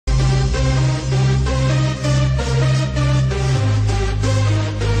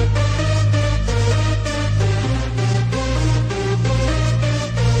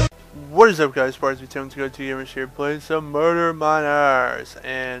What is up, guys? Sparks to go to gamers here playing some Murder Miners,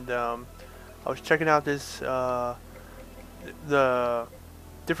 and I was checking out this the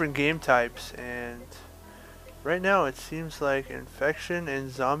different game types, and right now it seems like infection and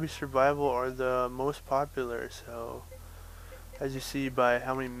zombie survival are the most popular. So as you see by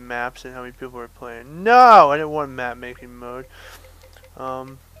how many maps and how many people are playing. No, I didn't want map making mode.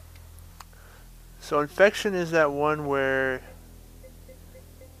 So infection is that one where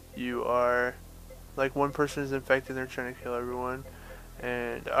you are like one person is infected and they're trying to kill everyone.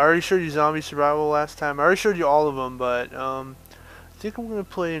 And I already showed you zombie survival last time. I already showed you all of them, but I think I'm going to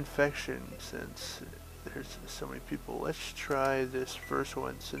play infection since there's so many people. Let's try this first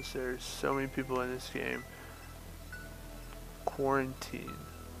one since there's so many people in this game. Quarantine.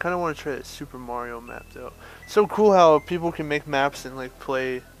 Kind of want to try that Super Mario map though. So cool how people can make maps and like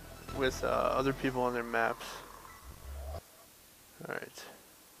play with other people on their maps. Alright.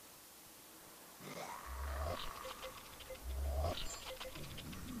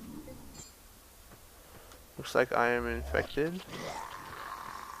 Looks like I am infected.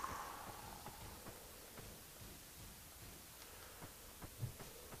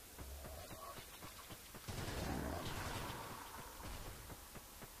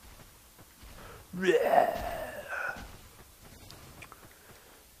 Let's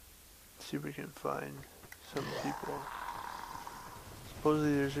see if we can find some people.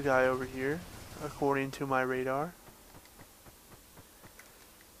 Supposedly there's a guy over here, according to my radar.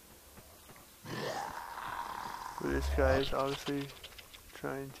 Who this guy is obviously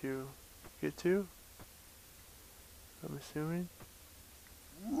trying to get to, I'm assuming.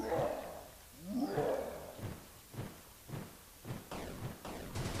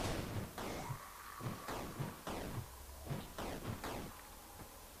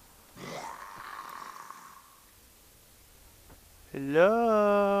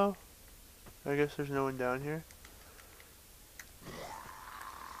 Hello? I guess there's no one down here.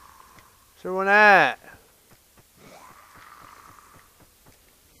 Where's everyone at?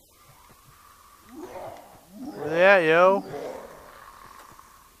 Where they at, yo?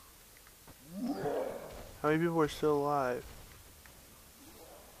 How many people are still alive?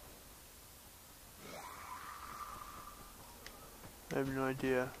 I have no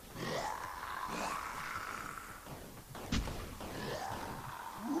idea.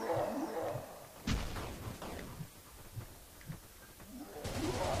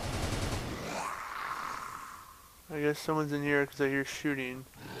 I guess someone's in here because I hear shooting.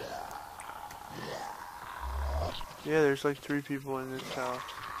 Yeah, there's like 3 people in this house.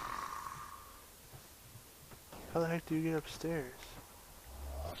 How the heck do you get upstairs?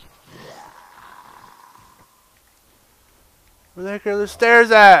 Where the heck are the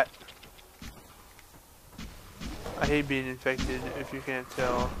stairs at? I hate being infected, if you can't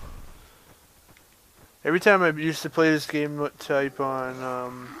tell. Every time I used to play this game type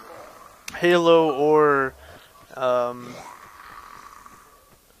on Halo or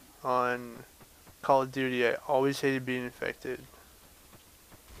on Call of Duty, I always hated being infected.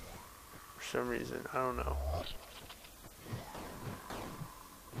 For some reason, I don't know.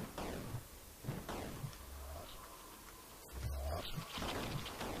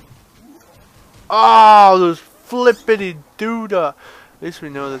 Oh, those flippity doodah! At least we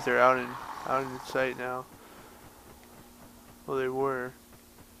know that they're out in sight now. Well, they were.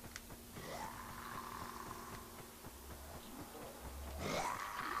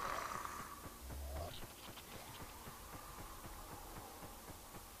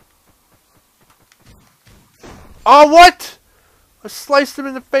 Oh, what? I sliced him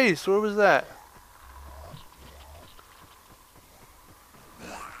in the face. Where was that?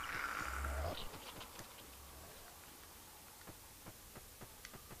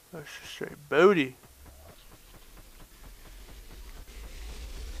 That's just straight booty.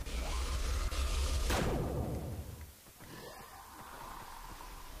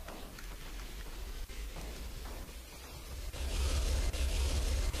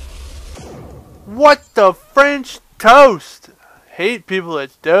 What the French toast? I hate people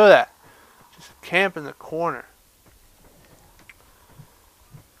that do that. Just camp in the corner.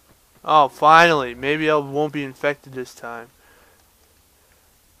 Oh, finally. Maybe I won't be infected this time.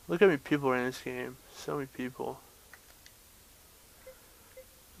 Look how many people are in this game. So many people.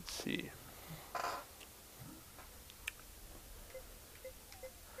 Let's see.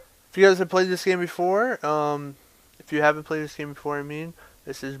 If you guys have played this game before, if you haven't played this game before, I mean,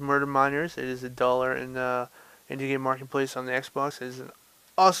 this is Murder Miners. It is $1 in the indie game marketplace on the Xbox. It is an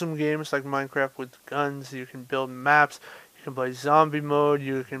awesome game. It's like Minecraft with guns. You can build maps. You can play zombie mode.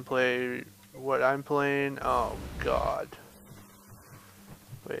 You can play what I'm playing. Oh, God.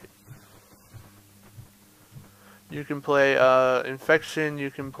 Wait. You can play Infection,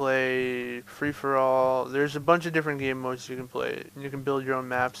 you can play Free-for-all. There's a bunch of different game modes you can play. You can build your own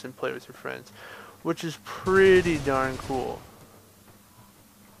maps and play with your friends, which is pretty darn cool.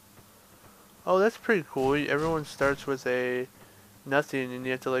 Oh, that's pretty cool. Everyone starts with a nothing and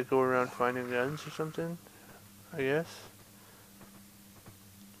you have to like go around finding guns or something, I guess.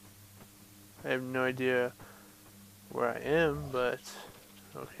 I have no idea where I am, but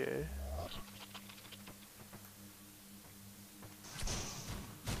okay.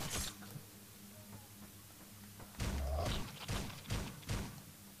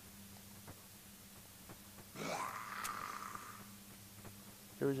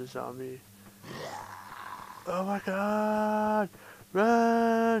 There was a zombie. Oh my god!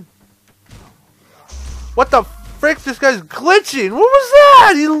 Run! What the frick? This guy's glitching! What was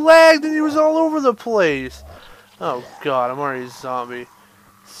that? He lagged and he was all over the place. Oh god, I'm already a zombie.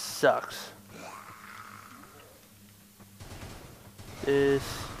 Sucks. This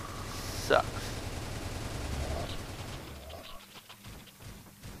sucks.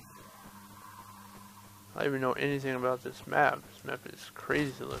 I don't even know anything about this map. This map is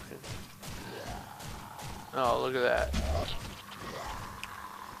crazy looking. Oh, look at that.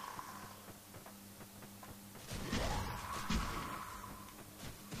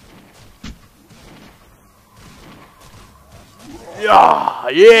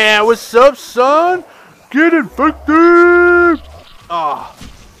 Yeah, what's up, son? Get infected! Ah.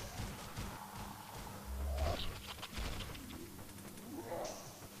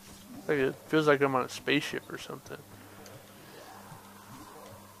 Like it feels like I'm on a spaceship or something.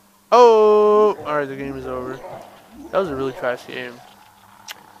 Oh! Alright, the game is over. That was a really fast game.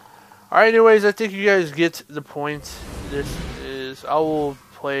 Alright, anyways, I think you guys get the point. This is... I will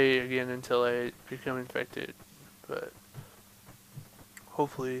play again until I become infected. But...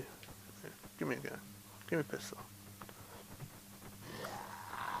 hopefully... Give me a gun. Give me a pistol.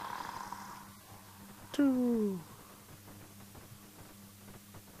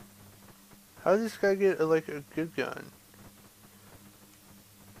 How does this guy get like a good gun?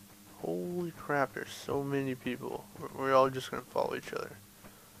 Holy crap, there's so many people. We're all just gonna follow each other.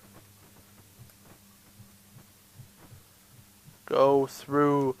 Go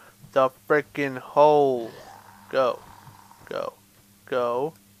through the frickin' hole. Go. Go.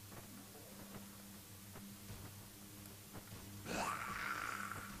 Go.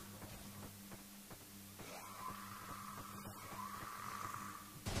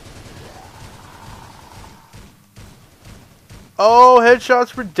 Oh, headshots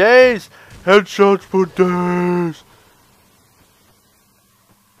for days! Headshots for days!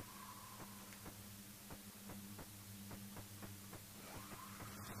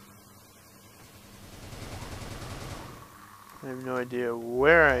 I have no idea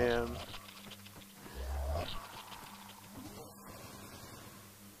where I am.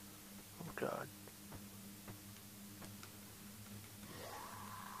 Oh god.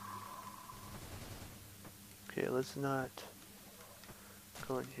 Okay, let's not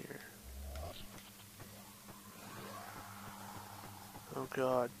go in here. Oh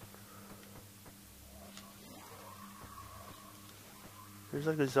god. There's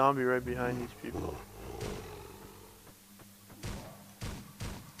like a zombie right behind these people.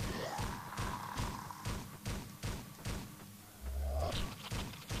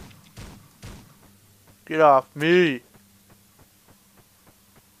 Get off me!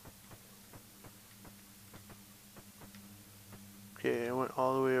 Okay, I went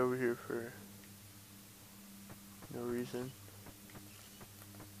all the way over here for no reason.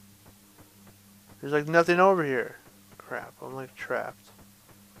 There's like nothing over here. Crap, I'm like trapped.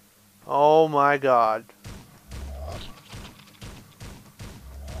 Oh my god.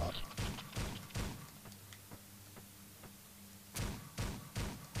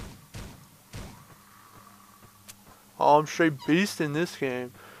 Oh, I'm straight beast in this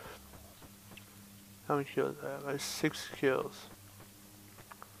game. How many kills do I have? I have 6 kills.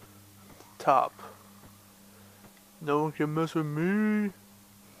 Top. No one can mess with me.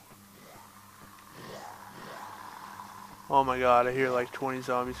 Oh my god, I hear like 20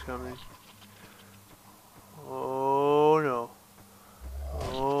 zombies coming. Oh no.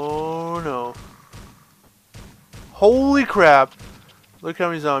 Oh no. Holy crap. Look how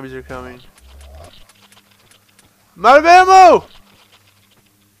many zombies are coming. I'm out of ammo!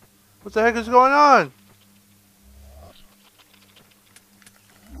 What the heck is going on?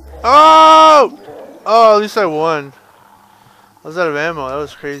 Oh! Oh, at least I won. I was out of ammo. That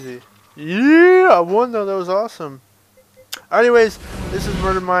was crazy. Yeah, I won though. That was awesome. Anyways, this is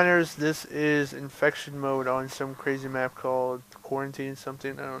Murder Miners. This is infection mode on some crazy map called Quarantine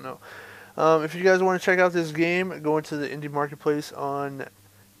something. I don't know. If you guys want to check out this game, go into the indie marketplace on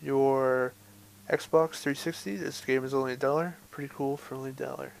your Xbox 360. This game is only $1. Pretty cool for only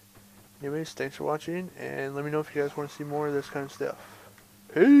 $1. Anyways, thanks for watching, and let me know if you guys want to see more of this kind of stuff.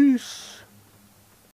 Peace!